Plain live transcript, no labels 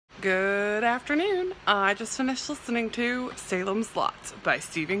Good afternoon. I just finished listening to Salem's Lot by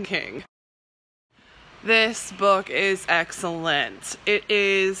Stephen King. This book is excellent. It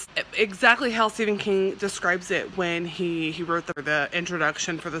is exactly how Stephen King describes it when he wrote the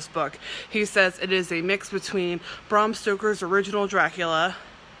introduction for this book. He says it is a mix between Bram Stoker's original Dracula,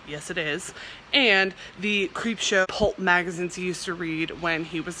 yes it is, and the creepshow pulp magazines he used to read when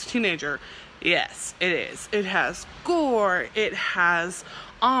he was a teenager. Yes, it is. It has gore, it has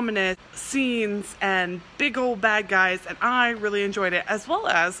ominous scenes and big old bad guys, and I really enjoyed it, as well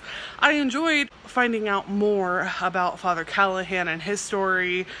as I enjoyed finding out more about Father Callahan and his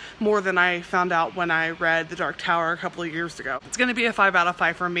story, more than I found out when I read The Dark Tower a couple of years ago. It's going to be a 5 out of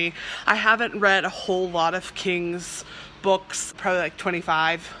 5 for me. I haven't read a whole lot of King's books, probably like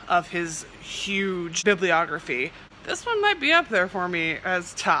 25 of his huge bibliography. This one might be up there for me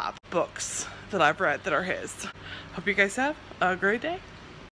as top books that I've read that are his. Hope you guys have a great day.